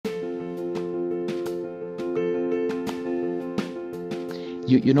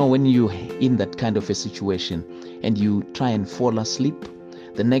You know, when you in that kind of a situation and you try and fall asleep,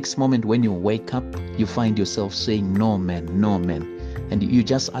 the next moment when you wake up, you find yourself saying, no man, and you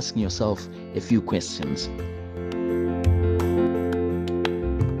just asking yourself a few questions.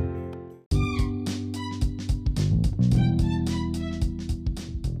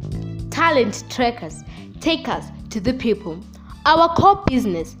 Talent Trackers take us to the people. Our core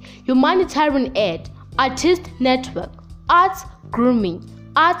business: humanitarian aid, artist network, arts grooming,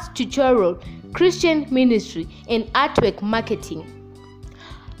 arts tutorial, Christian ministry, and artwork marketing.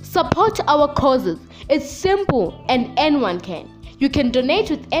 Support our causes. It's simple and anyone can. You can donate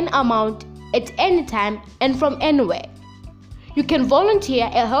with any amount at any time and from anywhere. You can volunteer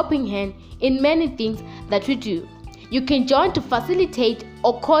a helping hand in many things that we do. You can join to facilitate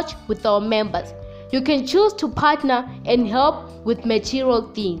or coach with our members. You can choose to partner and help with material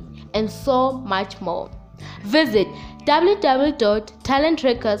things and so much more. Visit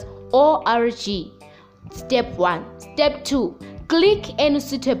www.talenttrackers.org. Step 1. Step 2. Click any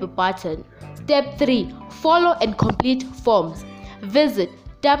suitable button. Step 3. Follow and complete forms. Visit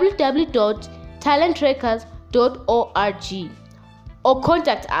www.talenttrackers.org or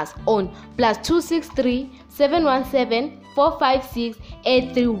contact us on +263 717 456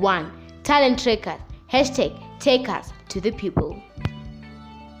 831. Talent Trackers. #Take us to the people.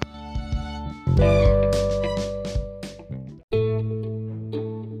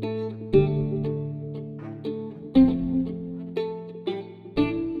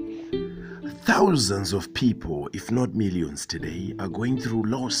 Thousands of people, if not millions today, are going through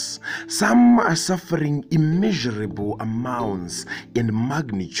loss. Some are suffering immeasurable amounts and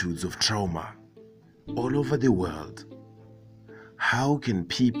magnitudes of trauma all over the world. How can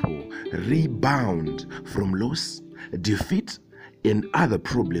people rebound from loss, defeat, and other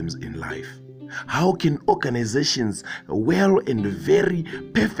problems in life? How can organizations well and very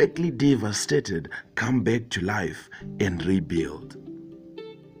perfectly devastated come back to life and rebuild?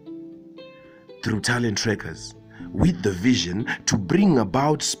 Through Talent Trackers, with the vision to bring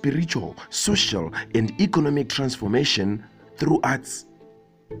about spiritual, social, and economic transformation through arts,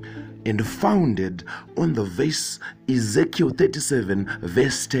 and founded on the verse Ezekiel 37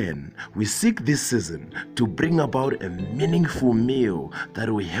 verse 10, we seek this season to bring about a meaningful meal that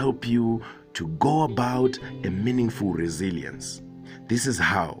will help you to go about a meaningful resilience. This is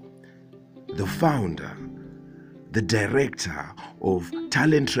how the founder, the director of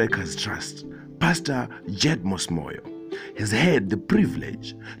Talent Trackers Trust, Pastor Jedmos Moyo, has had the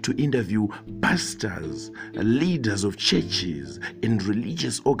privilege to interview pastors, leaders of churches and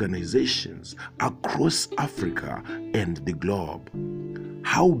religious organizations across Africa and the globe.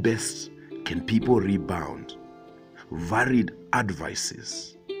 How best can people rebound? Varied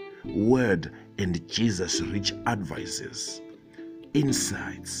advices, word and Jesus-rich advices,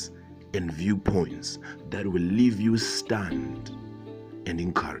 insights and viewpoints that will leave you stunned and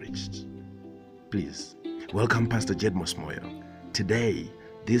encouraged. Please welcome Pastor Jedmos Moyo today,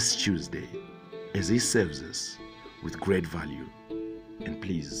 this Tuesday, as he serves us with great value. And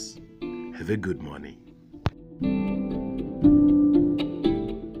please have a good morning.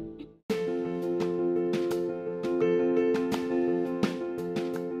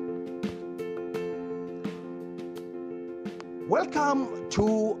 Welcome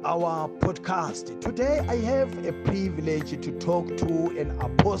to our podcast. Today I have a privilege to talk to an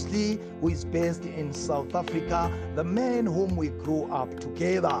apostle who is based in South Africa, the man whom we grew up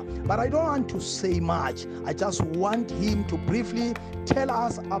together. But I don't want to say much. I just want him to briefly tell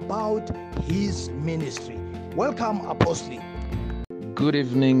us about his ministry. Welcome, Apostle. Good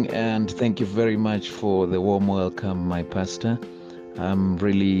evening, and thank you very much for the warm welcome, my pastor. I'm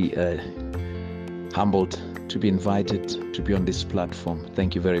really humbled to be invited to be on this platform.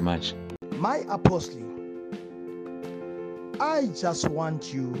 Thank you very much. My apostle, I just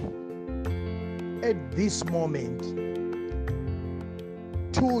want you at this moment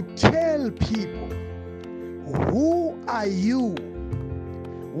to tell people, who are you?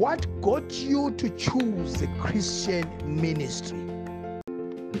 What got you to choose the Christian ministry?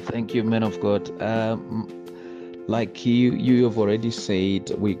 Thank you, man of God. Like you have already said,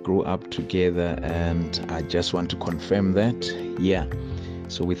 we grew up together, and I just want to confirm that. Yeah.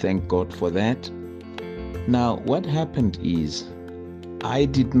 So we thank God for that. Now, what happened is, I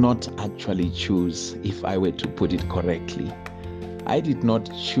did not actually choose, if I were to put it correctly, I did not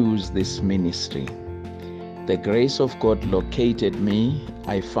choose this ministry. The grace of God located me.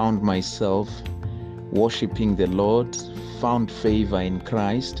 I found myself worshiping the Lord, found favor in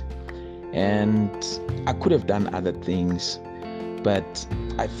Christ, and I could have done other things, but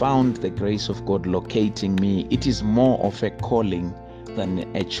I found the grace of God locating me. It is more of a calling than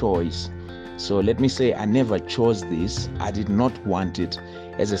a choice. So let me say, I never chose this. I did not want it.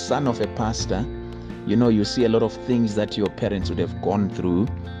 As a son of a pastor, you see a lot of things that your parents would have gone through,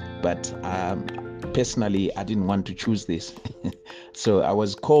 but personally, I didn't want to choose this. So I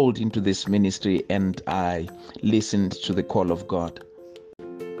was called into this ministry and I listened to the call of God.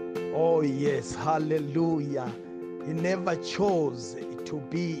 Oh yes, hallelujah. He never chose to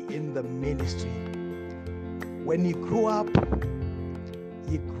be in the ministry. When he grew up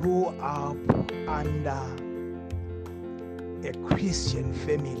under a Christian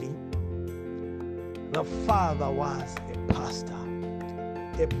family. The father was a pastor,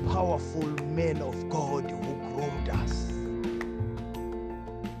 a powerful man of God who groomed us.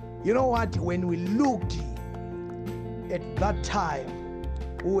 You know what? When we looked at that time,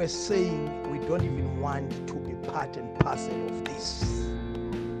 we were saying we don't even want to be part and parcel of this.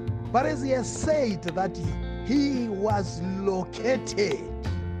 But as he has said that he was located,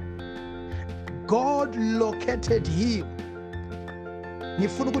 God located him.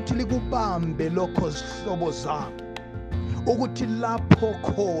 Ngifuna ukuthi likubambe lokho sihlobo zami ukuthi lapho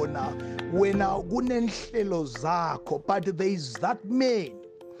khona wena kunenhlelo zakho, but there is that man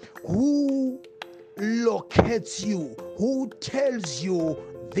who locates you, who tells you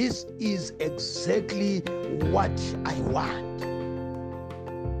this is exactly what I want.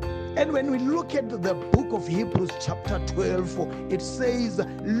 And when we look at the book of Hebrews chapter 12, it says,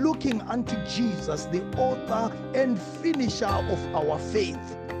 looking unto Jesus, the author and finisher of our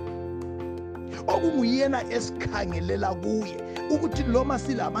faith. Okunguyena esikhangelela kuye ukuthi loma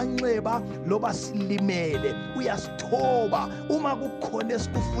silamanxeba loba silimele uyasithoba, uma kukhona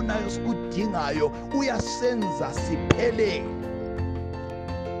esikufunayo sikudingayo uyasenza siphelele.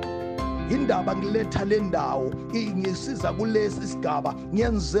 Indaba ngiletha le ndawo ngisiza kulesi sigaba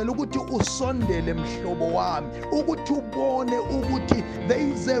ngiyenzela ukuthi usondele mhlobo wami, ukuthi ubone ukuthi there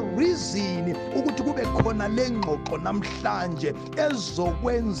is a reason ukuthi kube khona le ngxoxo namhlanje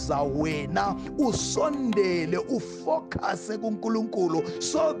ezokwenza wena usondele ufocus kuNkulunkulu,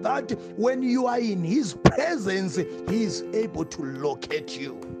 so that when you are in his presence he is able to locate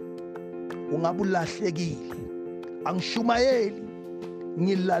you. Ungabulahlekile, angishumayeli,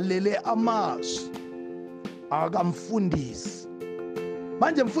 ngilalele amazwi akamfundisi.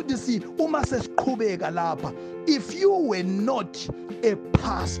 Manje mfundisi, uma sesiqhubeka lapha, if you were not a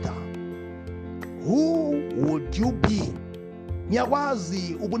pastor, who would you be?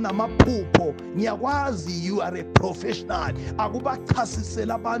 Ngiyakwazi ubunamaphupho, ngiyakwazi you are a professional.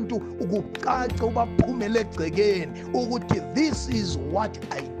 Akubachasisela abantu ukucaca ubaphumele egcekeni ukuthi this is what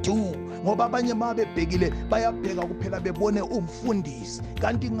I do. Ngoba abanye mabebhekile bayabheka kuphela bebone umfundisi,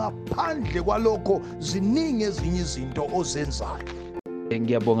 kanti ngaphandle kwalokho ziningi ezinye izinto ozenzayo.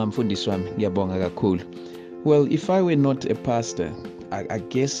 Ngiyabonga mfundisi wami, ngiyabonga kakhulu. Well, if I were not a pastor, I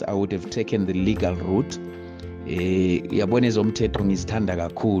guess I would have taken the legal route. Yabona ezomthetho ngizithanda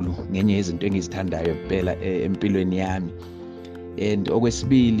kakhulu, ngenye yezinto engizithandayo phela empilweni yami. And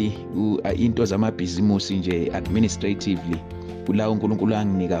okwesibili into zamabhizimusi nje administratively kula uNkulunkulu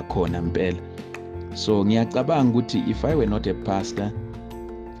anginika khona impela. So ngiyacabanga ukuthi if I were not a pastor,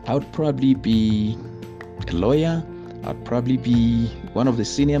 I would probably be a lawyer. I'd probably be one of the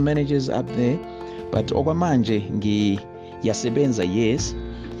senior managers up there. But okwamanje ngiyasebenza, yes,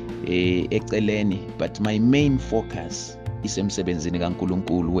 eceleni, but my main focus is emsebenzini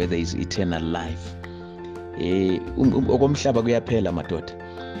kaNkulunkulu where there is eternal life. Okomhlaba kuyaphela madoda,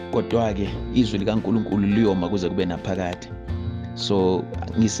 kodwa ke izwi likaNkulunkulu liyoma kuze kube naphakade. So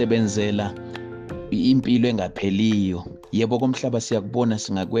ngisebenzela impilo engapheliyo. Yebo komhlaba siyakubona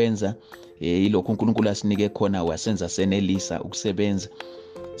singakwenza, ilokho uNkulunkulu asinike khona wasenza senelisa ukusebenza.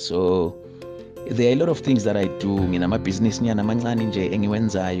 So there are a lot of things that I do. Nginamabhizinisi nyana amancane nje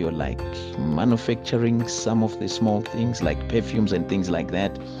engiwenzayo, like manufacturing some of the small things like perfumes and things like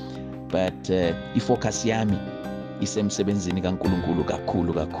that. But ifocus yami isemsebenzini kaNkulunkulu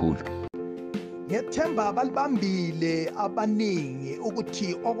kakhulu. Ngethemba abalibambile abaningi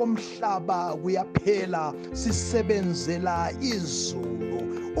ukuthi okomhlaba kuyaphela sisebenzela izulu.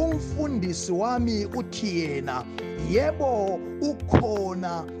 Umfundisi wami uthi yena yebo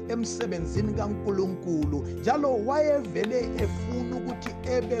ukhona emsebenzini kaNkulunkulu, njalo wayevele efuna ukuthi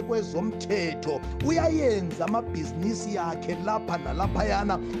ebe kwezomthetho, uyayenza amabhizinisi yakhe lapha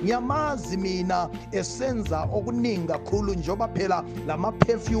nalaphayana. Ngiyamazi mina esenza okuningi kakhulu, njoba phela lama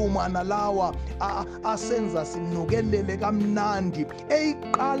perfume analawa asenza sinukelele kamnandi.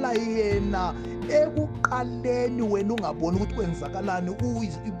 Eyiqala yena ekuqaleni wena ungaboni ukuthi kwenzakalani,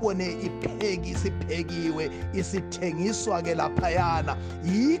 uyibone isiphekiwe isithengiswa ke laphayana.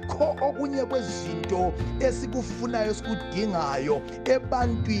 Yikho okunye kwezinto esikufunayo esikudingayo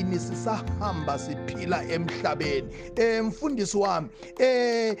ebantwini sisahamba siphila emhlabeni. Mfundisi wami,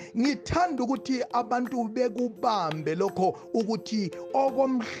 ngithanda ukuthi abantu bekubambe lokho ukuthi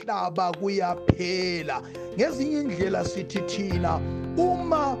okomhlaba kuyaphela. Ngezinye indlela sithi thina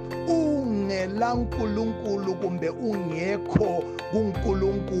uma ungela uNkulunkulu kumbe ungekho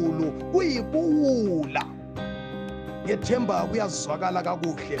kuNkulunkulu kuyibuwula. Ngethemba kuyazwakala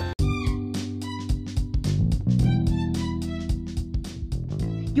kakuhle.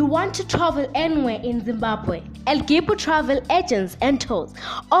 You want to travel anywhere in Zimbabwe? El Gibo Travel Agents and Tours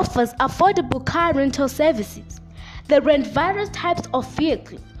offers affordable car rental services. They rent various types of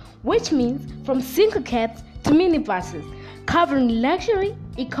vehicles, which means from single cabs to minibuses, covering luxury,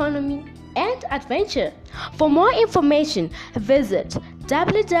 economy, and adventure. For more information, visit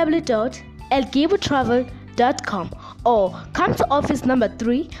www.elgibotravel.com or come to office number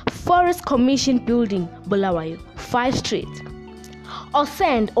 3, Forest Commission Building, Bulawayo, 5th Street. Or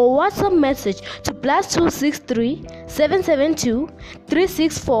send or WhatsApp message to +263 772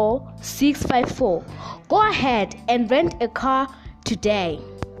 364 654. Go ahead and rent a car today.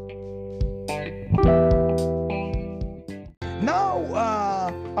 Now,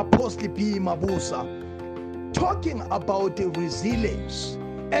 Apostle B. Mabuza, talking about resilience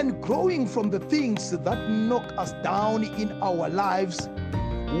and growing from the things that knock us down in our lives.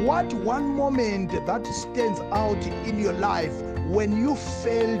 What one moment that stands out in your life when you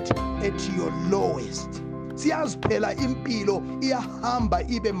felt at your lowest? Siyazi phela impilo iyahamba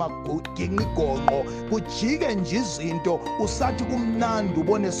ibe maginqigonqo, kujike nje izinto usathi kumnandi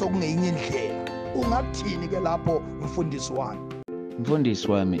ubone sokungenye indlela. Ungathini ke lapho mfundisi wami?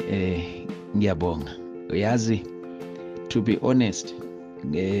 Mfundisi wami, ngiyabonga. Uyazi, to be honest,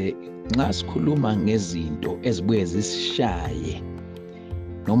 nxa sikhuluma ngezinto ezibuye zisishaye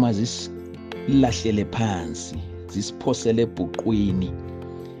noma zisilahlele phansi, zisiphosele ebhuqwini,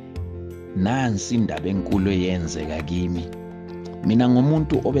 nansi indaba enkulu eyenzeka kimi. Mina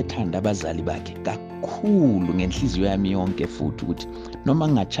ngomuntu obethanda abazali bakhe kakhulu ngenhliziyo yami yonke, futhi ukuthi noma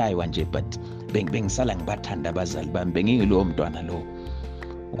ngingachayiwa nje but bengisala ngibathanda abazali bami. Bengiyilowo mntwana lo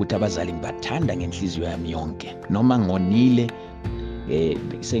ukuthi abazali ngibathanda ngenhliziyo yami yonke, noma ngonile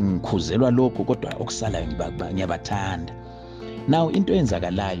sengikhuzelwa lokho, kodwa okusalayo ngiyabathanda. Now into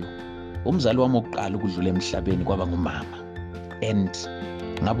eyenzakalayo, umzali wami oqala ukudlula emhlabeni kwaba ngumama, and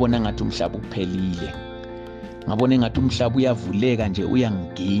ngabona ngathi umhlaba uphelile. Ngabona ngathi umhlaba uyavuleka nje,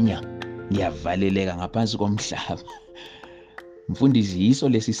 uyangiginya, ngiyavaleleka ngaphansi komhlaba. Mfundisi, yiso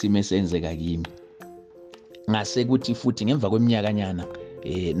lesi simo esenzeka kimi. Ngase kuthi futhi ngemva kweminyakanyana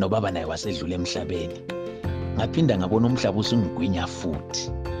nobaba naye wasedlula emhlabeni, ngaphinda ngabona umhlaba usungigwinya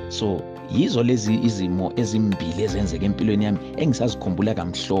futhi. So yizo lezi izimo ezimbili ezenzeka empilweni yami engisazikhumbula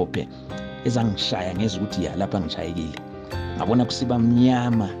kamhlophe, ezangishaya ngezwe ukuthi ya lapha ngishayekile. Ngabona kusiba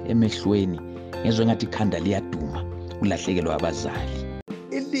mnyama emehlweni, ngezwe ngathi ikhanda liyaduma, ulahlekelwa abazali.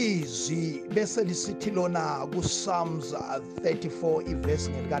 Ilizwi bese lisithi lona kuPsalms 34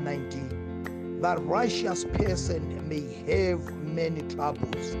 ivesi ngelika-19, the righteous person may have many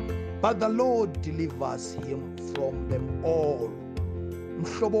troubles, but the Lord delivers him from them all.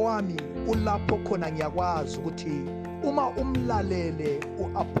 Mhlobo wami, ulapho khona ngiyakwazi ukuthi uma umlalele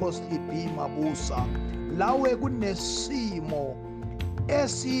uApostle B. Mabuza, lawe kunesimo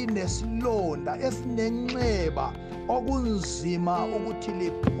esinesilonda esinenxeba okunzima ukuthi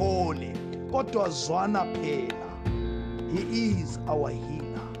liphole, kodwa zwana phela, he is our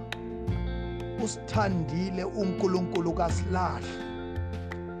healer. Usithandile uNkulunkulu kasilahli.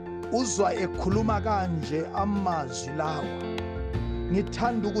 Uzwa ekhuluma kanje amazwi lawa,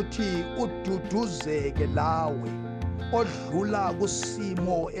 ngithanda ukuthi ududuzeke lawe odlula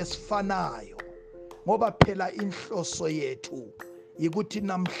kusimo esifanayo, ngoba phela inhloso yethu yikuthi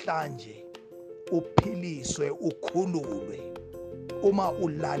namhlanje uphiliswe, ukhululwe uma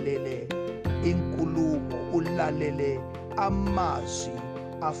ulalele inkulumo, ulalele amazwi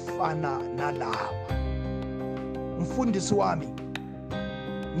afana nalawa. Mfundisi wami,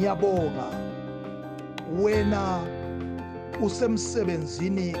 ngiyabonga wena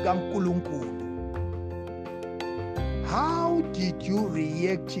usemsebenzini kaNkulunkulu. How did you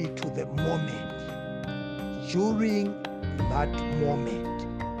react to the moment? During that moment,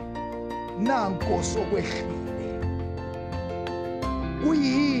 nanko sokwehlile,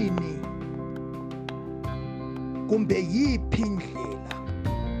 kuyini kumbe yiphi indlela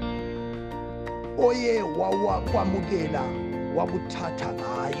oye wakwamukela wakuthatha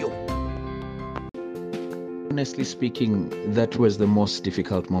ngayo Honestly speaking, that was the most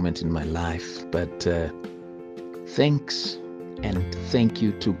difficult moment in my life. But thanks and thank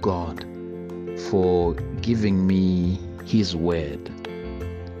you to God for giving me His word.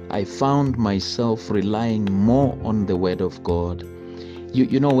 I found myself relying more on the word of God.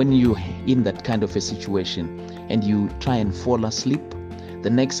 You know, when you're in that kind of a situation and you try and fall asleep, the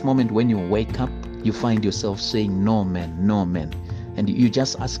next moment when you wake up, you find yourself saying, no man, no man. And you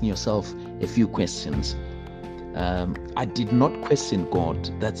just asking yourself a few questions. I did not question God.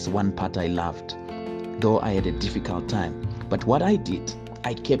 That's one part I loved, though I had a difficult time. But what I did,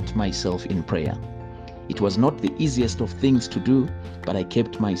 I kept myself in prayer. It was not the easiest of things to do, but I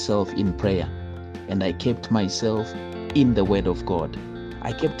kept myself in prayer. And I kept myself in the word of God.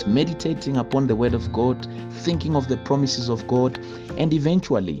 I kept meditating upon the word of God, thinking of the promises of God, and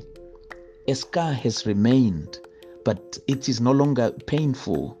eventually a scar has remained, but it is no longer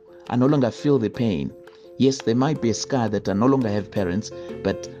painful. I no longer feel the pain. Yes, there might be a scar that I no longer have parents,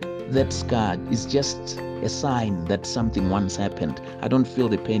 but that scar is just a sign that something once happened. I don't feel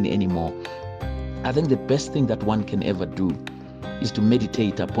the pain anymore. I think the best thing that one can ever do is to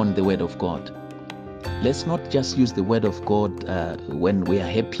meditate upon the word of God. Let's not just use the word of God when we are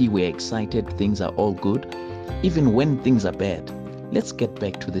happy, we are excited, things are all good. Even when things are bad, let's get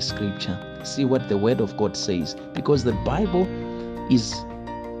back to the scripture, see what the word of God says, because the Bible is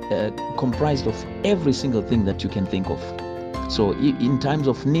comprised of every single thing that you can think of. So in times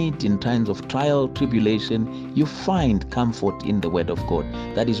of need, in times of trial, tribulation, you find comfort in the word of God.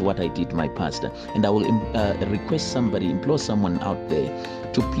 That is what I did, my pastor. And I will request somebody, implore someone out there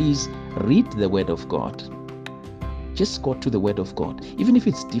to please read the word of God. Just go to the word of God. Even if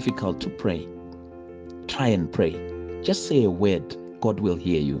it's difficult to pray, try and pray. Just say a word, God will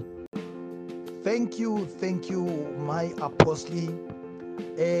hear you. Thank you, my apostle.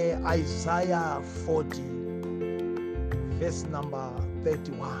 Isaiah 40, verse number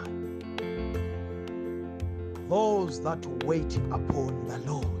 31. Those that wait upon the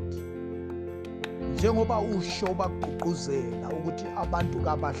Lord. Njengoba usho bagqugquzela ukuthi abantu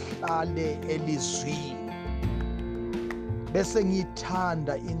kabahlale elizwini. Bese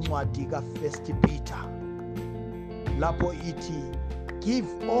ngithanda incwadi ka1 Peter. Lapho ithi, give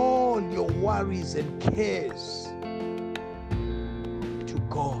all your worries and cares to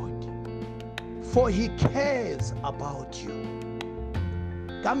God, for He cares about you.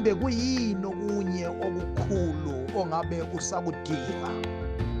 Kambe kuyini okunye okukhulu ongabe usakudinga?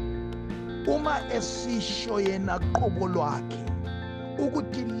 Uma esisho yena qobo lwakhe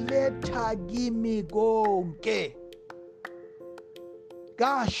ukuthi letha kimi konke,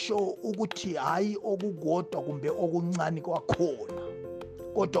 kasho ukuthi hayi okukodwa kumbe okuncane kwakhona,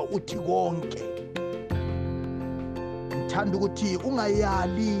 kodwa uthi konke. Ngithanda ukuthi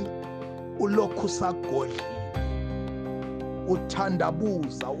ungayali ulokhu sagodlile,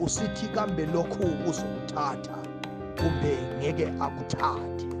 uthandabuza usithi kambe lokhu uzokuthatha kumbe ngeke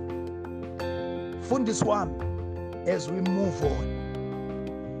akuthathe. Fundisi wami, as we move on,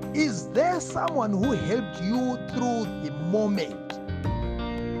 is there someone who helped you through the moment?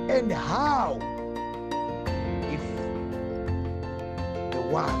 And how, if there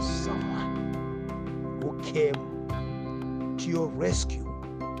was someone who came to your rescue?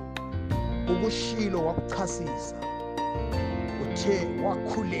 Ukushilo wakuchasisa, uthe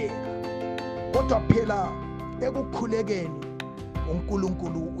wakhuleka, kodwa phela ekukhulekeni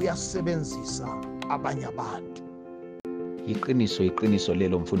uNkulunkulu uyasebenzisa abanye abantu. Iqiniso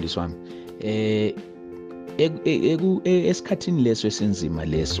lelo mfundisi wami. Esikhathini leso esenzima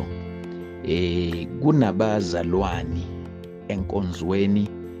leso, kunabazalwane enkonzweni,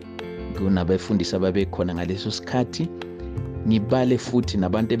 kunabafundisi ababekhona ngaleso sikhathi. Ngibale futhi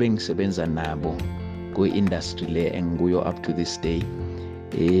nabantu ebengisebenza nabo ku-industry le engikuyo up to this day.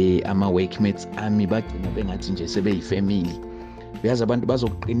 Ama-workmates ami bagcina bengathi nje sebeyifamily. Uyazi abantu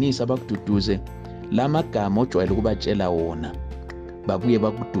bazokuqinisa bakududuze la magama ojwayele ukubatshela wona, babuye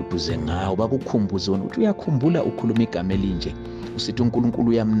bakududuze ngawo, bakukhumbuze wona ukuthi uyakhumbula ukhuluma igama elinje, usithi uNkulunkulu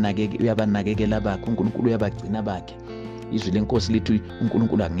uyabanakekela bakhe, uNkulunkulu uyabagcina bakhe. Izwi lenkosi lithi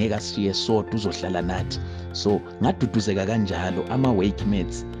uNkulunkulu angeke ashiye sodwa, uzohlala nathi. So ngaduduzeka kanjalo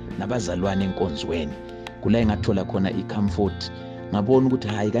ama-workmates nabazalwane enkonzweni, kula engathola khona i-comfort. Ngabona ukuthi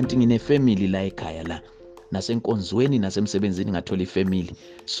hayi kanti ngine-family la ekhaya la, nasenkonzweni nasemsebenzini ngathola ifamily.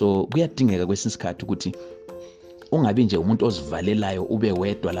 So kuyadingeka kwesinye isikhathi ukuthi ungabi nje umuntu ozivalelayo ube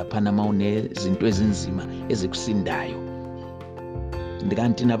wedwa laphana mawunezinto ezinzima ezikusindayo.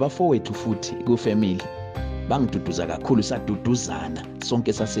 Kanti nabafowethu futhi ku-family bangiduduza kakhulu, saduduzana,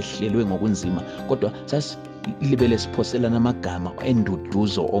 sonke sasehlelwe ngokunzima, kodwa sasilibele siphoselana amagama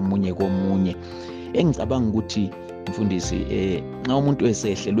enduduzo omunye komunye. Engicabanga ukuthi mfundisi nxa umuntu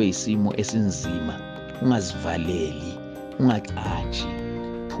esehlelwe isimo esinzima ungazivaleli, ungacashi,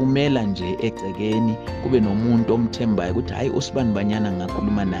 phumela nje egcekeni kube nomuntu omthembayo ukuthi hayi uSibani Banyana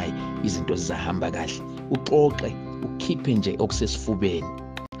ngakhuluma naye izinto zizahamba kahle. Uxoxe, ukhiphe nje okusesifubeni.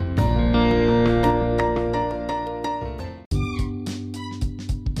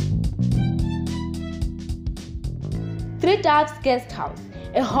 Three Doves Guest House,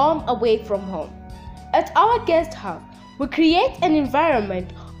 a home away from home. At our guest house, we create an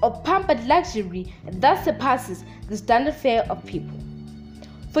environment of pampered luxury that surpasses the standard fare of people.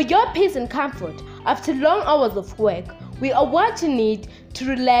 For your peace and comfort, after long hours of work, we are what you need to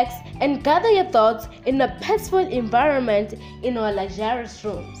relax and gather your thoughts in a peaceful environment in our luxurious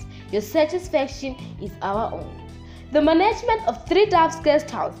rooms. Your satisfaction is our own. The management of Three Doves Guest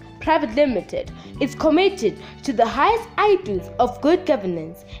House Private Limited is committed to the highest ideals of good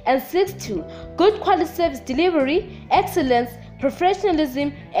governance and seeks to good quality service delivery, excellence,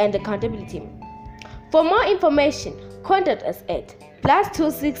 professionalism, and accountability. For more information, contact us at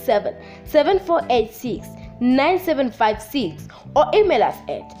 +267 7486 9756 or email us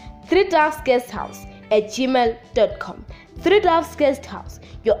at 3dovesguesthouse@gmail.com. Three Doves Guest House,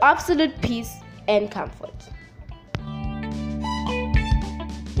 your absolute peace and comfort.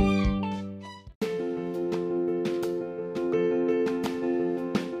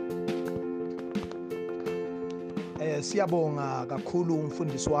 Siyabonga kakhulu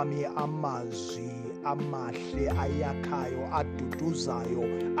umfundisi wami, amazwi amahle ayakhayo, aduduzayo,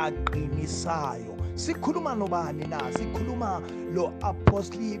 aqinisayo. Sikhuluma nobani na? Sikhuluma lo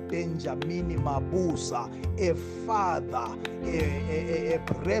Apostle Benjamin Mabuza, a father, a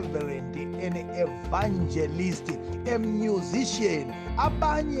reverend, an evangelist, a musician.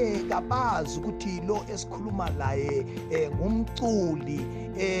 Abanye kabazi ukuthi lo esikhuluma laye ngumculi.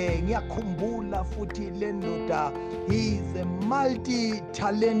 Ngiyakhumbula futhi le ndoda, he is a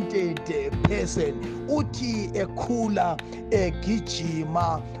multi-talented person. Uthi ekhula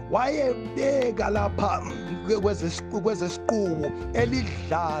egijima wayebeka lapha kwezesiqubu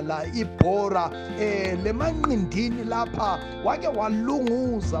elidlala ibhora lemanqindini lapha, wake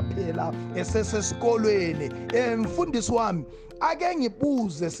walunguza phela esesesikolweni. Mfundisi wami, ake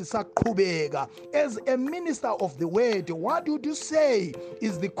ngibuze sisaqhubeka, as a minister of the word, what would you say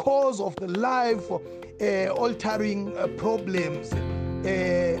is the cause of the life altering problems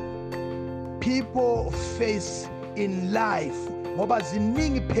people face in life? Ngoba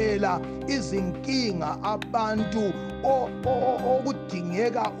ziningi phela izinkinga abantu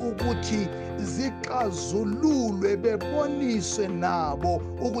okudingeka ukuthi zixazululwe, beboniswe nabo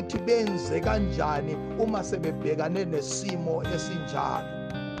ukuthi benze kanjani uma sebebhekane nesimo esinjalo.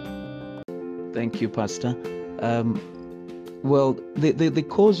 Thank you, Pastor. Well, the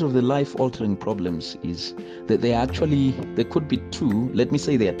cause of the life-altering problems is that there could be two. Let me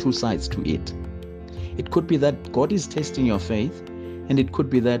say there are two sides to it. It could be that God is testing your faith, and it could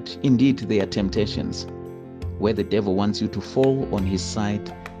be that indeed there are temptations where the devil wants you to fall on his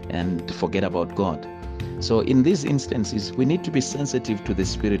side and forget about God. So in these instances, we need to be sensitive to the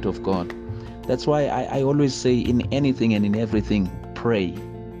Spirit of God. That's why I always say, in anything and in everything, pray.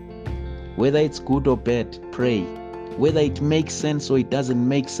 Whether it's good or bad, pray. Whether it makes sense or it doesn't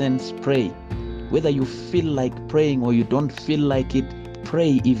make sense, pray. Whether you feel like praying or you don't feel like it,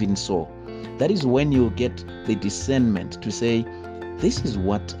 pray even so. That is when you'll get the discernment to say, this is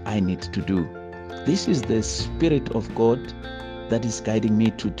what I need to do. This is the Spirit of God that is guiding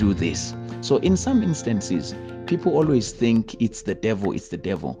me to do this. So in some instances, people always think it's the devil, it's the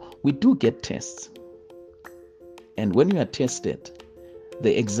devil. We do get tests. And when you are tested,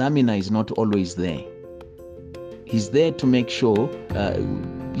 the examiner is not always there. He's there to make sure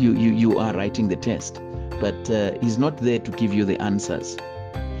you are writing the test, but he's not there to give you the answers.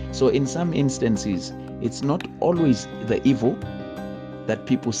 So in some instances, it's not always the evil that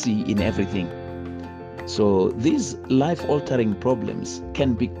people see in everything. So these life-altering problems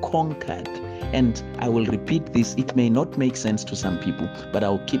can be conquered. And I will repeat this. It may not make sense to some people, but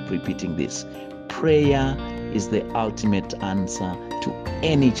I'll keep repeating this. Prayer is the ultimate answer to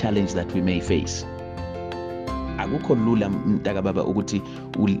any challenge that we may face. Akukho lula mntaka baba ukuthi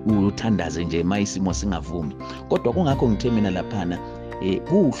uthandaze nje mayisimo singavumi. Kodwa kungakho ngithe mina laphana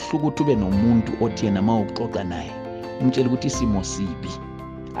kuhluka ukuthi ube nomuntu othi yena mawuxoxa naye umtshela ukuthi isimo sibi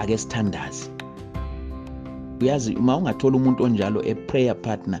ake sithandaze. Uyazi uma ungathola umuntu onjalo prayer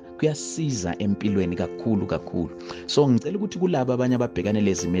partner kuyasiza empilweni kakhulu. So ngicela ukuthi kulabo abanye ababhekane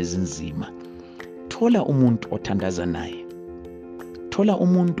lezimo ezinzima, thola umuntu othandaza naye. uthola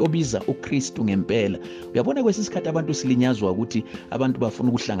umuntu obiza uKristu ngempela. Uyabona kwesisikhathi abantu silinyazwa ukuthi abantu bafuna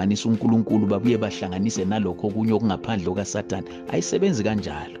ukuhlanganisa uNkulunkulu babuye bahlanganise nalokho okunye okungaphandle okaSathane. Ayisebenzi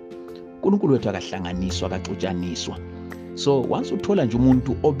kanjalo. uNkulunkulu wethu akahlanganiswa, akaxutshaniswa. So once uthola nje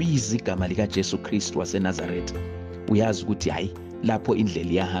umuntu obiza igama lika Jesu Kristu waseNazaretha, uyazi ukuthi hayi lapho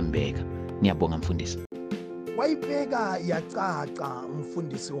indlela iyahambeka. Ngiyabonga mfundisi. Wayibeka yacaca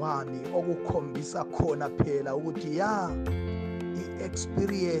mfundisi wami okukhombisa khona phela ukuthi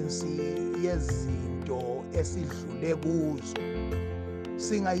i-experience yezinto esidlule kuzo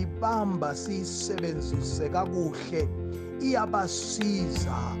singayibamba siyisebenzise kakuhle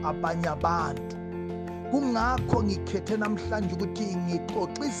iyabasiza abanye abantu. Kungakho ngikhethe namhlanje ukuthi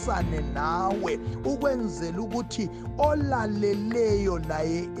ngixoxisane nawe ukwenzela ukuthi olaleleyo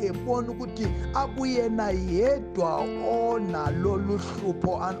laye ebone ukuthi akuyena yedwa onalo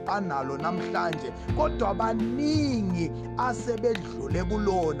luhlupho analo namhlanje, kodwa baningi asebedlule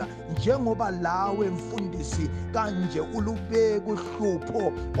kulona. Njengoba lawe mfundisi kanje ulubeka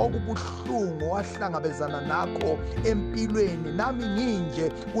uhlupho okubuhlungu wahlangabezana nakho empilweni, nami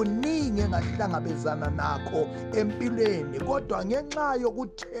nginje kuningi engahlangabezana nakho empilweni, kodwa ngenxa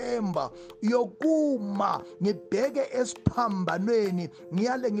yokuthemba yokuma ngibheke esiphambanweni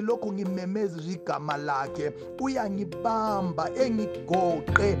ngiyale ngilokhu ngimemeza igama lakhe, uyangibamba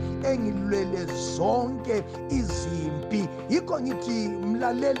engigoqe engilwele zonke izimpi. Yikho ngithi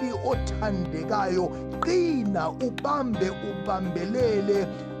mlaleli othandekayo, qina ubambe ubambelele.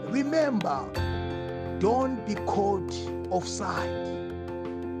 Remember, don't be caught offside.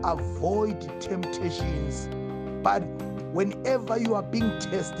 Avoid temptations, but whenever you are being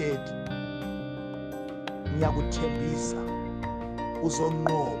tested, ngiyakuthembisa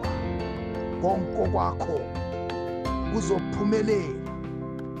uzonqoba konke kwakho, uzophumelela.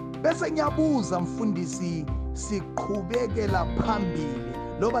 Bese ngiyabuza mfundisi, siqhubekela phambili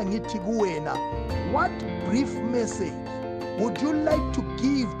loba ngithi kuwena, what brief message would you like to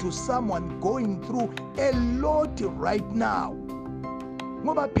give to someone going through a lot right now?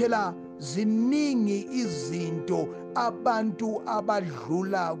 Ngoba phela ziningi izinto abantu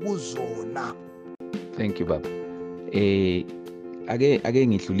abadlula kuzona. Thank you baba. Ake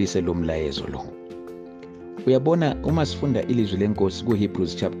ngidlulise lo mlayezo lo. Uyabona uma sifunda ilizwi lenkosi ku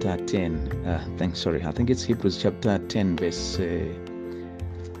Hebrews chapter 10, I think it's Hebrews chapter 10 verse I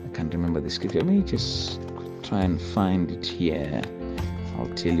can't remember the scripture. Let me just try and find it here.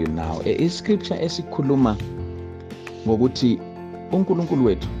 I'll tell you now. Scripture esikhuluma ngokuthi uNkulunkulu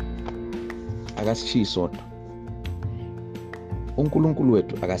wethu akasishiyi sodwa. uNkulunkulu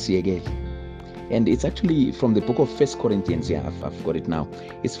wethu akasiyekeli. And it's actually from the book of 1 Corinthians. Yeah, I've got it now.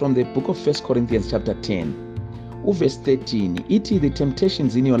 It's from the book of 1 Corinthians chapter 10. Verse 13. The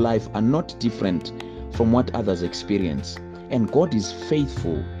temptations in your life are not different from what others experience. And God is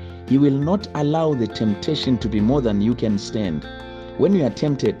faithful. He will not allow the temptation to be more than you can stand. When you are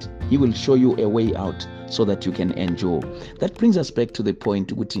tempted, He will show you a way out so that you can endure. That brings us back to the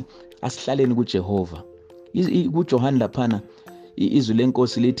point ukuthi asihlaleni kuJehova. KuJohane laphana izwi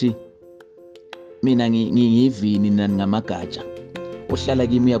lenkosi lithi mina ngiyivini ngamagatsha. Ohlala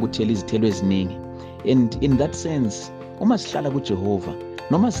kimi uyakuthela izithelo eziningi. And in that sense, uma sihlala kuJehova,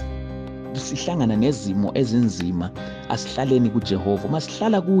 noma sihlangana nezimo ezinzima, asihlaleni kuJehova. Uma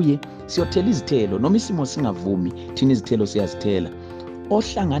sihlala kuye, siyothela izithelo, noma isimo singavumi, thina izithelo siyazithela.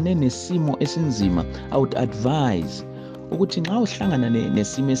 Ohlangane nesimo esinzima, I would advise ukuthi nxa uhlangana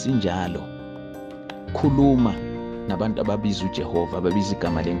nesimo esinjalo, khuluma nabantu ababiza uJehova, ababiza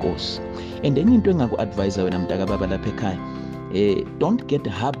igama lenkosi. And enye into engaku-advise wena mntaka baba lapha ekhaya, don't get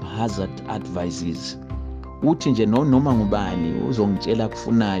haphazard advices. Uthi nje noma ngubani uzongitshela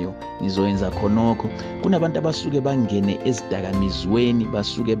kufunayo ngizoyenza khonokho. Kunabantu abasuke bangene ezidakamizweni,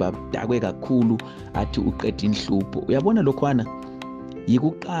 basuke badakwe kakhulu athi uqeda inhlupho. Uyabona lokhwana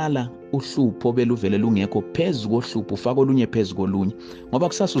yikuqala uhlupho beluvele lungekho phezu kohlupho ufaka olunye phezu kolunye, ngoba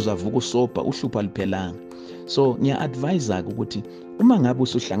kusasa uzavuka usobha uhlupho aliphelanga. So ngiya-advise ukuthi uma ngabe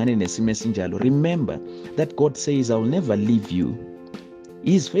usuhlangane nesimo esinjalo, remember that God says I will never leave you.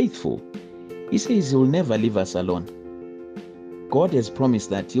 He is faithful. He says He will never leave us alone. God has promised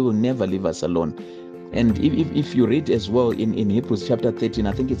that He will never leave us alone. And if you read as well in Hebrews chapter 13,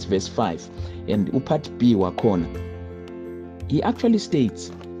 I think it's verse 5, and upart B wakhona, He actually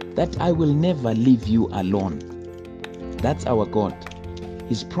states that I will never leave you alone. That's our God.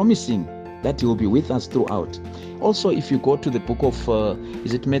 He's promising that He will be with us throughout. Also, if you go to the book of,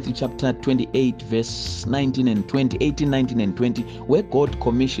 is it Matthew chapter 28, verse 19 and 20, 18, 19 and 20, where God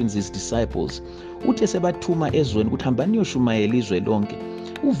commissions His disciples. Uthi sebathuma ezweni ukuthi hambani niyoshumayela izwe lonke.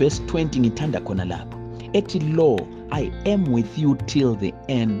 Verse 20 ngithanda khona lapho. ethi lo, I am with you till the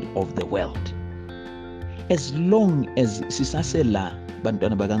end of the world. As long as sisasela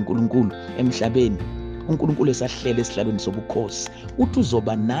bantwana bakaNkulunkulu emhlabeni, uNkulunkulu esahlele esihlalweni sobukhosi, uthi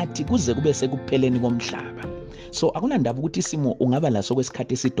uzoba nathi kuze kube sekupheleni komhlaba. So akunandaba ukuthi isimo ungaba laso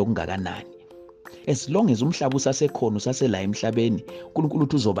kwesikhathi eside okungakanani. As long as umhlaba usasekhona, usasela emhlabeni, uNkulunkulu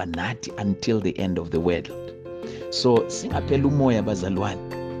uthi uzoba nathi until the end of the world. So singaphela umoya bazalwane.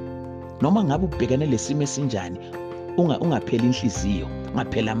 Noma ngabe ubhekane lesimo esinjani, ungaphela inhliziyo,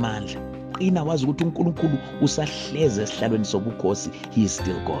 ungaphela amandla. Qina wazi ukuthi uNkulunkulu usahleze esihlalweni sobukhosi, he is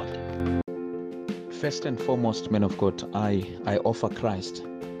still God. First and foremost, men of God, I offer Christ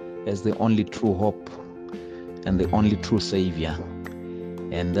as the only true hope and the only true Savior.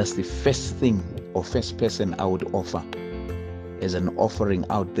 And that's the first thing or first person I would offer as an offering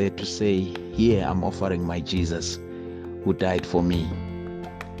out there to say, here I'm offering my Jesus who died for me.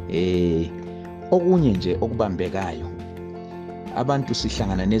 Okunye nje okubambekayo, abantu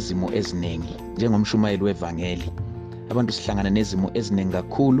sihlangana nezimo eziningi njengomshumayeli wevangeli. Abantu sihlangana nezimo eziningi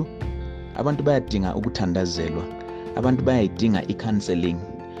kakhulu. Abantu bayadinga ukuthandazelwa, abantu bayadinga i-counseling,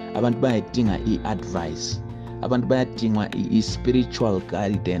 abantu bayadinga i-advice, abantu bayadinga i-spiritual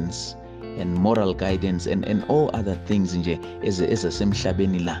guidance and moral guidance and all other things nje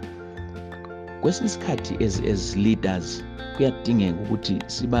ezasemhlabeni la. Kwesinye isikhathi as leaders kuyadingeka ukuthi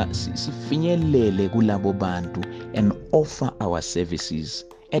sifinyelele kulabo bantu and offer our services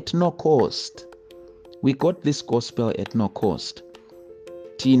at no cost. We got this gospel at no cost.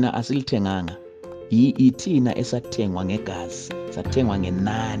 Thina asilithenganga, ithina esathengwa ngegazi, sathengwa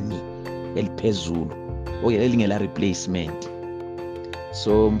ngenani eliphezulu elingela replacement.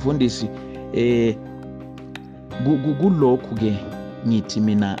 So mfundisi, kulokhu ke ngithi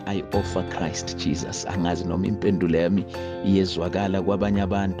mina I offer Christ Jesus. Angazi noma impendulo yami iyezwakala kwabanye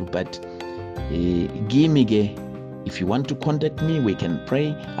abantu, but give ke, if you want to contact me, we can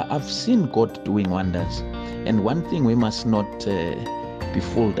pray. I've seen God doing wonders, and one thing we must not be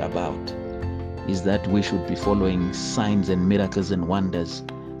fooled about is that we should be following signs and miracles and wonders.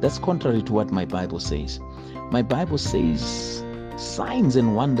 That's contrary to what my Bible says. My Bible says signs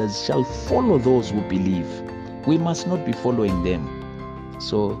and wonders shall follow those who believe. We must not be following them.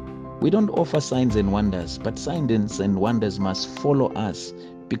 So we don't offer signs and wonders, but signs and wonders must follow us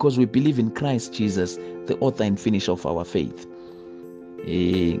because we believe in Christ Jesus, the author and finisher of our faith.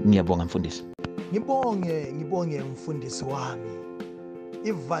 Ngiyabonga mfundisi. Ngibonge mfundisi wami.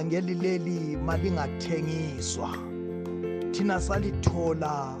 Ivangeli leli malingathengiswa. Thina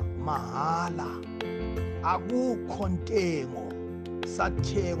salithola mahala. Akukho ntengo,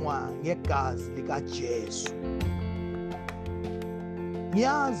 sathengwa ngegazi lika Jesu.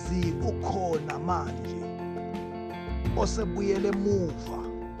 Ngiyazi ukhona manje osebuyele emuva,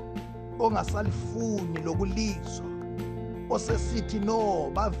 ongasalifuni lokulizwa, osesithi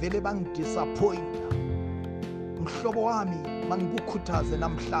no bavele bangidisappointa. Mhlobo wami, mangikukhuthaze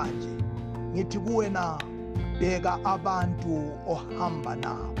namhlanje ngithi kuwena, bheka abantu ohamba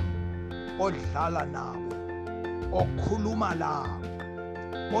nabo, odlala nabo, okhuluma labo,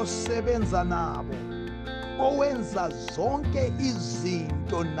 osebenza nabo, owenza zonke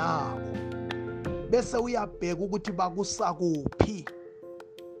izinto nabo, bese uyabheka ukuthi bakusakuphi.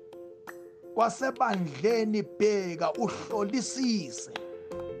 Kwasebandleni bheka uhlolisise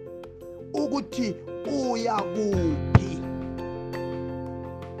ukuthi uya kuphi.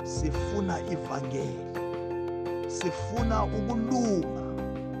 Sifuna ivangeli, sifuna ukulunga,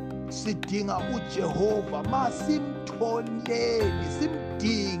 sidinga uJehova. Masimtholeni,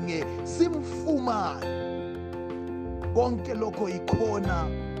 simdinge, simfumane, konke lokho ikhona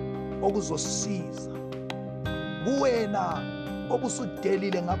okuzosiza kuwena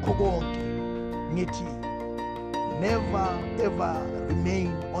obusudelile ngakho konke. Ngithi never ever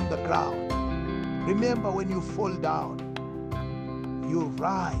remain on the ground. Remember, when you fall down, you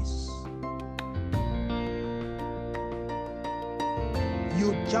rise.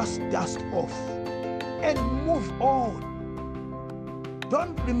 You just dust off and move on.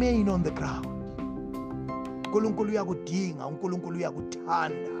 Don't remain on the ground. uNkulunkulu uyakudinga, uNkulunkulu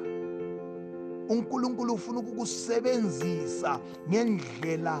uyakuthanda, uNkulunkulu ufuna ukukusebenzisa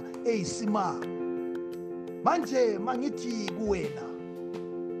ngendlela eyisimanga. Manje mangithi kuwena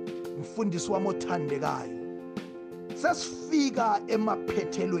mfundisi wami othandekayo, sesifika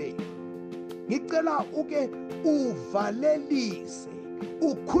emaphethelweni. Ngicela uke uvalelise,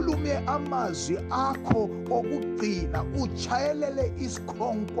 ukhulume amazwi akho okugcina, uchayelele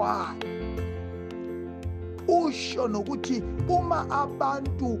isikhonkwane. Usho nokuthi uma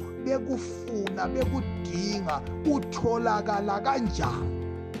abantu bekufuna, bekudinga, utholakala kanjani.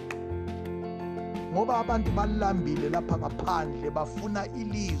 ngoba abantu balambile lapha ngaphandle bafuna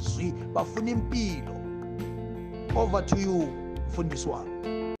ilizwi, bafuna impilo. Over to you, mfundisi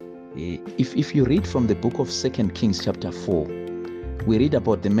wami. If you read from the book of 2 Kings chapter 4, we read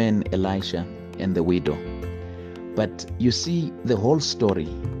about the man Elisha and the widow. But you see the whole story.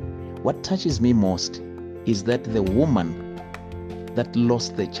 What touches me most is that the woman that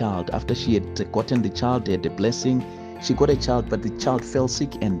lost the child, after she had gotten the child, had a blessing, she got a child, but the child fell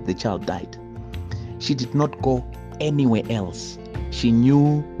sick and the child died. She did not go anywhere else. She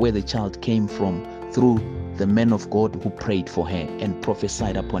knew where the child came from through the man of God who prayed for her and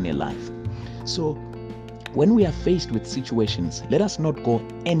prophesied upon her life. So when we are faced with situations, let us not go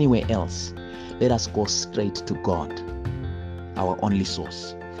anywhere else. Let us go straight to God, our only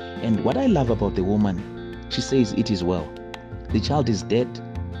source. And what I love about the woman, she says it is well. The child is dead.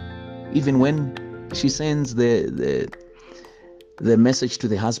 Even when she sends the message to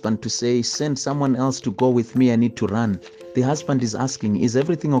the husband to say, send someone else to go with me, I need to run. The husband is asking, is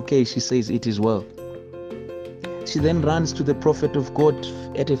everything okay? She says it is well. She then runs to the prophet of God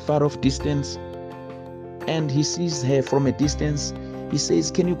at a far off distance, and he sees her from a distance. He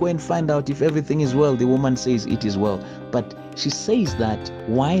says, can you go and find out if everything is well? The woman says it is well. But she says that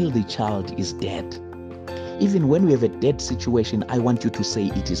while the child is dead. Even when we have a dead situation, I want you to say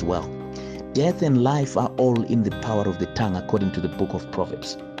it is well. Death and life are all in the power of the tongue, according to the book of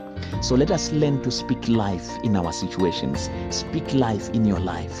Proverbs. So let us learn to speak life in our situations. Speak life in your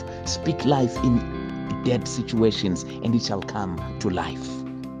life. Speak life in dead situations, and it shall come to life.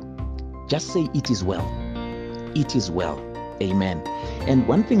 Just say it is well. It is well. Amen. And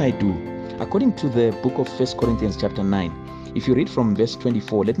one thing I do, according to the book of 1 Corinthians chapter 9, if you read from verse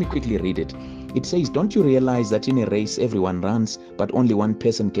 24, let me quickly read it. It says, don't you realize that in a race everyone runs, but only one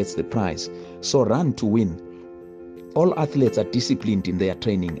person gets the prize? So run to win. All athletes are disciplined in their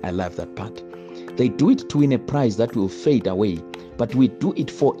training. I love that part. They do it to win a prize that will fade away, but we do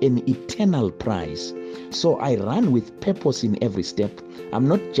it for an eternal prize. So I run with purpose in every step. I'm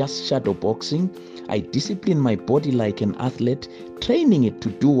not just shadow boxing. I discipline my body like an athlete, training it to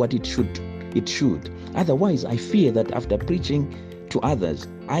do what it should. Otherwise, I fear that after preaching to others,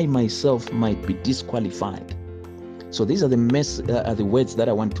 I myself might be disqualified. So these are the words that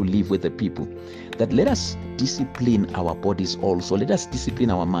I want to leave with the people, that let us discipline our bodies also. Let us discipline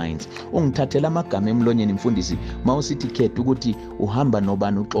our minds. Ungithathela amagama emlonyeni mfundisi, mawusithi khetha ukuthi uhamba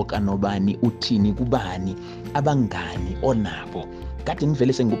nobani, uxoxa nobani, uthini kubani, abangani onabo. Kade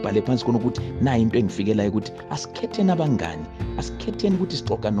ngivele sengikubhale phansi khona ukuthi na into engifikelayo ukuthi asikhetheni abangani, asikhetheni ukuthi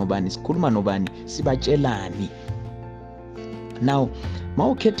sixoxa nobani, sikhuluma nobani, sibatshelani. Now,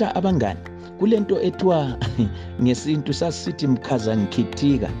 mawukhetha abangani, kulento ethiwa ngesintu sasithi mkhaza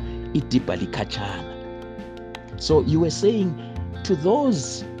ngikhithika idibha likhatshana. So you were saying to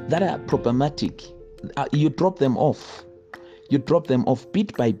those that are problematic, you drop them off. You drop them off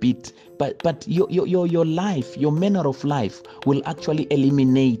bit by bit, but your life, your manner of life will actually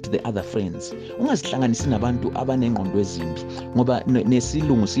eliminate the other friends. Ungazihlanganisi nabantu abanengqondo ezimbi, ngoba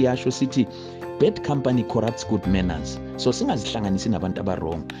nesilungu siyasho sithi bad company corrupts good manners. So singazihlanganisi nabantu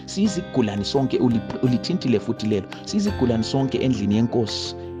abarong. Sizigulani sonke, ulithintile futhi lelo. Sizigulani sonke endlini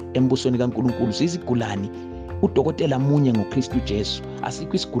yenkosi, embusweni kaNkulunkulu. Sizigulani. Udokotela munye ngoKristu Jesu.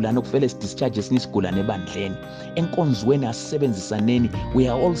 Asikho isigulane okufele sidischarge esinye isigulane ebandleni. Enkonzweni asisebenzisaneni. We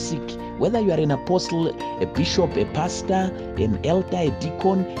are all sick. Whether you are an apostle, a bishop, a pastor, an elder, a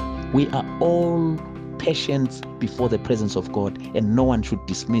deacon, we are all patients before the presence of God, and no one should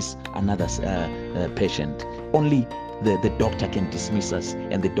dismiss another patient. Only the doctor can dismiss us,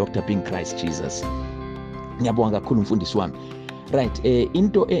 and the doctor being Christ Jesus. Ngiyabonga kakhulu mfundisi wami. Right,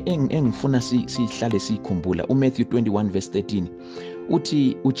 into engifuna sihlale sikhumbula, uMatthew 21 verse 13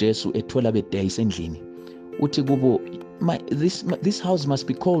 uthi uJesu ethola bedayisa endlini, uthi kubo, this house must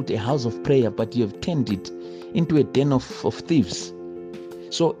be called a house of prayer, but you have turned it into a den of thieves.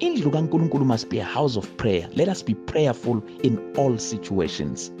 So indlu kaNkulunkulu must be a house of prayer. Let us be prayerful in all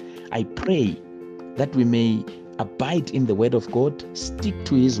situations. I pray that we may abide in the word of God, stick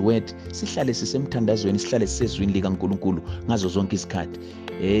to his word, sihlale sisemthandazweni, sihlale sisezwini likaNkulunkulu ngazo zonke izikhathi.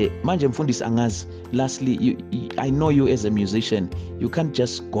 Manje mfundisi angazi, lastly, I know you as a musician, you can't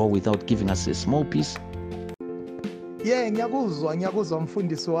just go without giving us a small piece. Ngiyakuzwa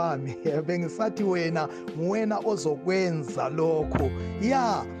mfundisi wami. Bengisathi wena ozokwenza lokho.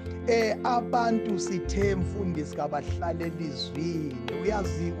 Abantu sithe mfundisi kabahlale elizwini.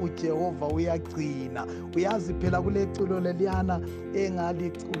 Uyazi uJehova uyagcina. Uyazi phela kule culo leliyana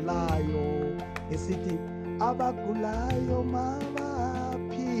engaliculayo esithi abagulayo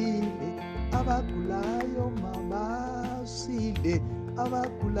mabaphile, abagulayo mabasile,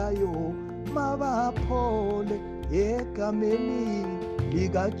 abagulayo mabaphole egameni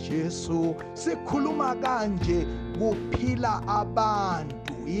likaJesu. Sikhuluma kanje kuphila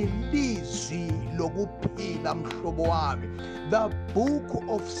abantu, ilizwi lokuphila mhlobo wami. The book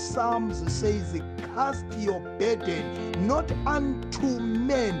of Psalms says, cast your burden not unto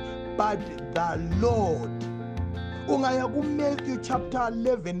men but the Lord. Ungaya kuMatthew chapter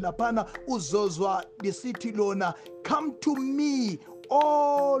 11 laphana uzozwa lisithi lona, come to me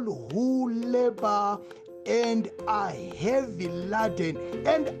all who labor and are heavy laden,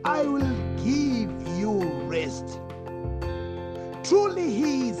 and I will give you rest. Truly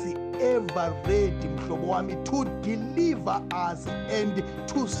he is ever ready mhlobo wami to deliver us and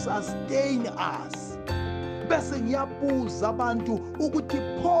to sustain us. Bese ngiyabuza abantu ukuthi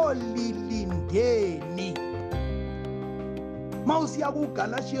pho lilindeni. Mawusiya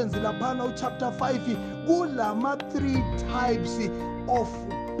kuGalatians laphana chapter 5 kulama 3 types of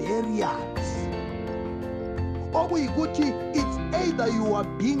burials. Okuyikuthi it's either you are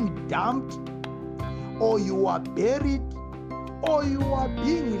being dumped, or you are buried, or you are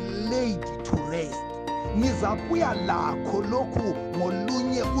being laid to rest. Ngizabuya lakho lokhu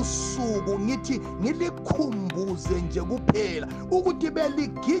ngolunye usuku ngithi ngilikhumbuze nje kuphela ukuthi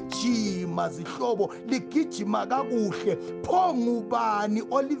beligijima zihlobo, ligijima kakuhle. Pho ngubani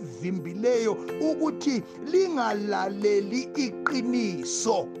olivimbileyo ukuthi lingalaleli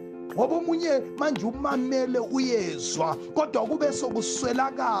iqiniso? Ngoba omunye manje umamele uyezwa, kodwa kube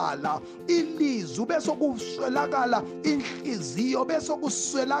sokuswelakala ilizwi, bese kuswelakala inhliziyo, bese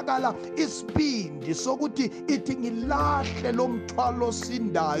kuswelakala isibindi sokuthi ithi ngilahle lo mthwalo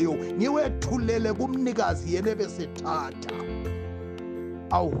sindayo ngiwethulele kumnikazi yena besethatha.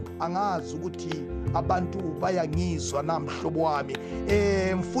 Awu, angazi ukuthi abantu bayangizwa namhlobo wami.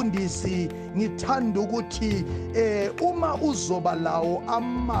 Mfundisi, ngithanda ukuthi uma uzoba lawo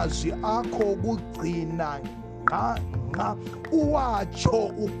amazwi akho kugcina nqa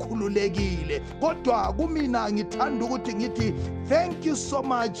uwatsho ukhululekile. Kodwa kumina ngithanda ukuthi ngithi thank you so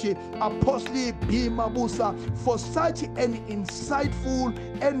much Apostle B. Mabuza for such an insightful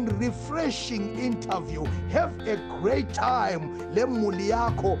and refreshing interview. Have a great time. Lemuli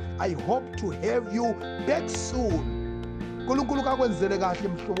yakho, I hope to have you back soon. uNkulunkulu kakwenzele kahle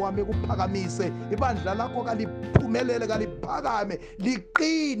mhlobo wami, kuphakamise ibandla lakho, kaliphumelele, kaliphakame,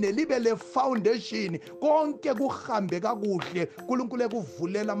 liqine, libe le foundation, konke kuhambe kakuhle. uNkulunkulu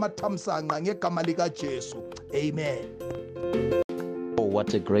ekuvulela amathamsanqa ngegama likaJesu. Amen. Oh,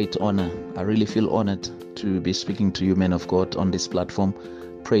 what a great honor. I really feel honored to be speaking to you, men of God, on this platform.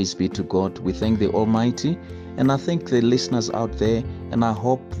 Praise be to God. We thank the Almighty, and I thank the listeners out there, and I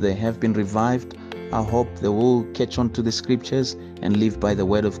hope they have been revived. I hope they will catch on to the scriptures and live by the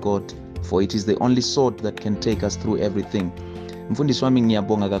word of God, for it is the only sword that can take us through everything. Mfundisi wami,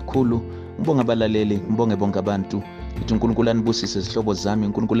 ngiyabonga kakhulu, ngibonga abalaleli, ngibonge bonke abantu. Ithi uNkulunkulu anibusise izihlobo zami,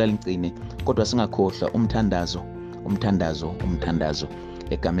 uNkulunkulu alingcine, kodwa singakhohlwa umthandazo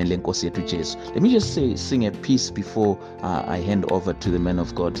egameni lenkosi yethu Jesu. Let me just sing a piece before I hand over to the man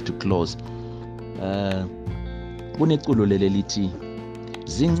of God to close. Kuneculo leli lithi,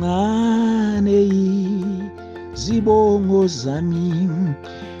 zincane zibongo zami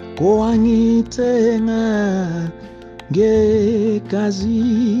kowangithenga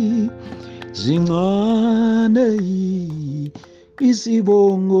ngegazi, zincane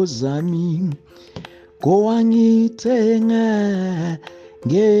izibongo zami kowangithenga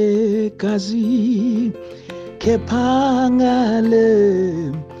ngegazi, kepha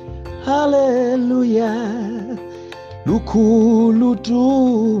ngale haleluya lukhulu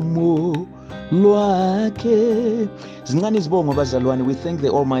dumo lwakhe. Zincane izibongo bazalwane. We thank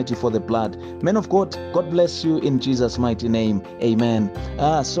the Almighty for the blood. Men of God, God bless you in Jesus' mighty name. Amen.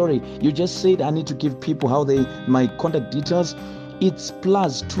 Sorry, you just said I need to give people my contact details. It's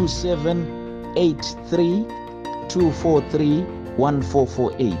 +27 83 243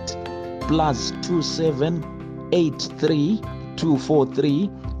 1448. +27 83 243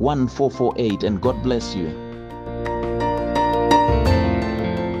 1448. And God bless you.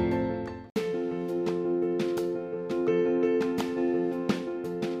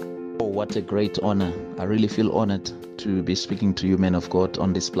 What a great honor. I really feel honored to be speaking to you, men of God,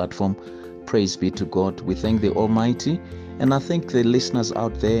 on this platform. Praise be to God. We thank the Almighty, and I thank the listeners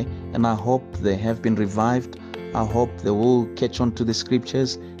out there, and I hope they have been revived. I hope they will catch on to the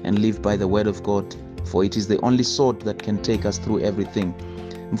scriptures and live by the word of God, for it is the only sword that can take us through everything.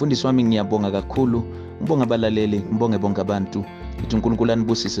 Mfundisi wami, ngiyabonga kakhulu, ngibonga abalaleli, ngibonge bonke abantu. Ithi uNkulunkulu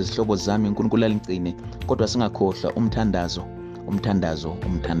anibusise izihlobo zami, uNkulunkulu alingcine, kodwa singakhohlwa umthandazo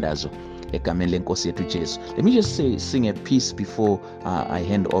egameni lenkosi yethu Jesu. Let me just sing a piece before I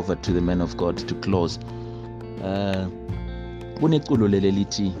hand over to the man of God to close. Kuneculo leli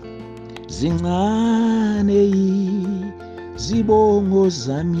lithi zincane zibongo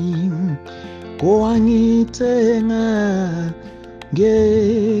zami kowangithenga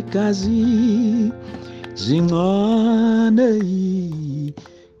ngegazi, zincane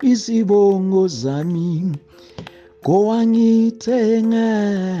izibongo zami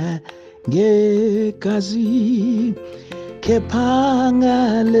kowangithenga ngegazi, kepha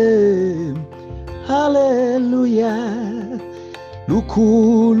ngale haleluya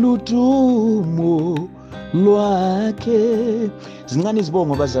lukhulu dumo lwakhe. Zincane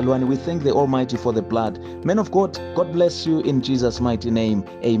izibongo bazalwane. We thank the Almighty for the blood. Men of God, God bless you in Jesus' mighty name.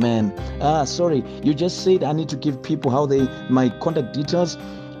 Amen. Sorry, you just said I need to give people my contact details.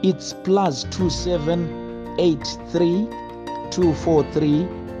 It's +27 83 243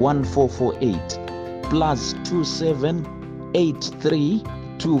 1448. +27 83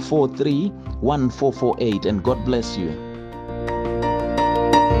 243 1448. And God bless you.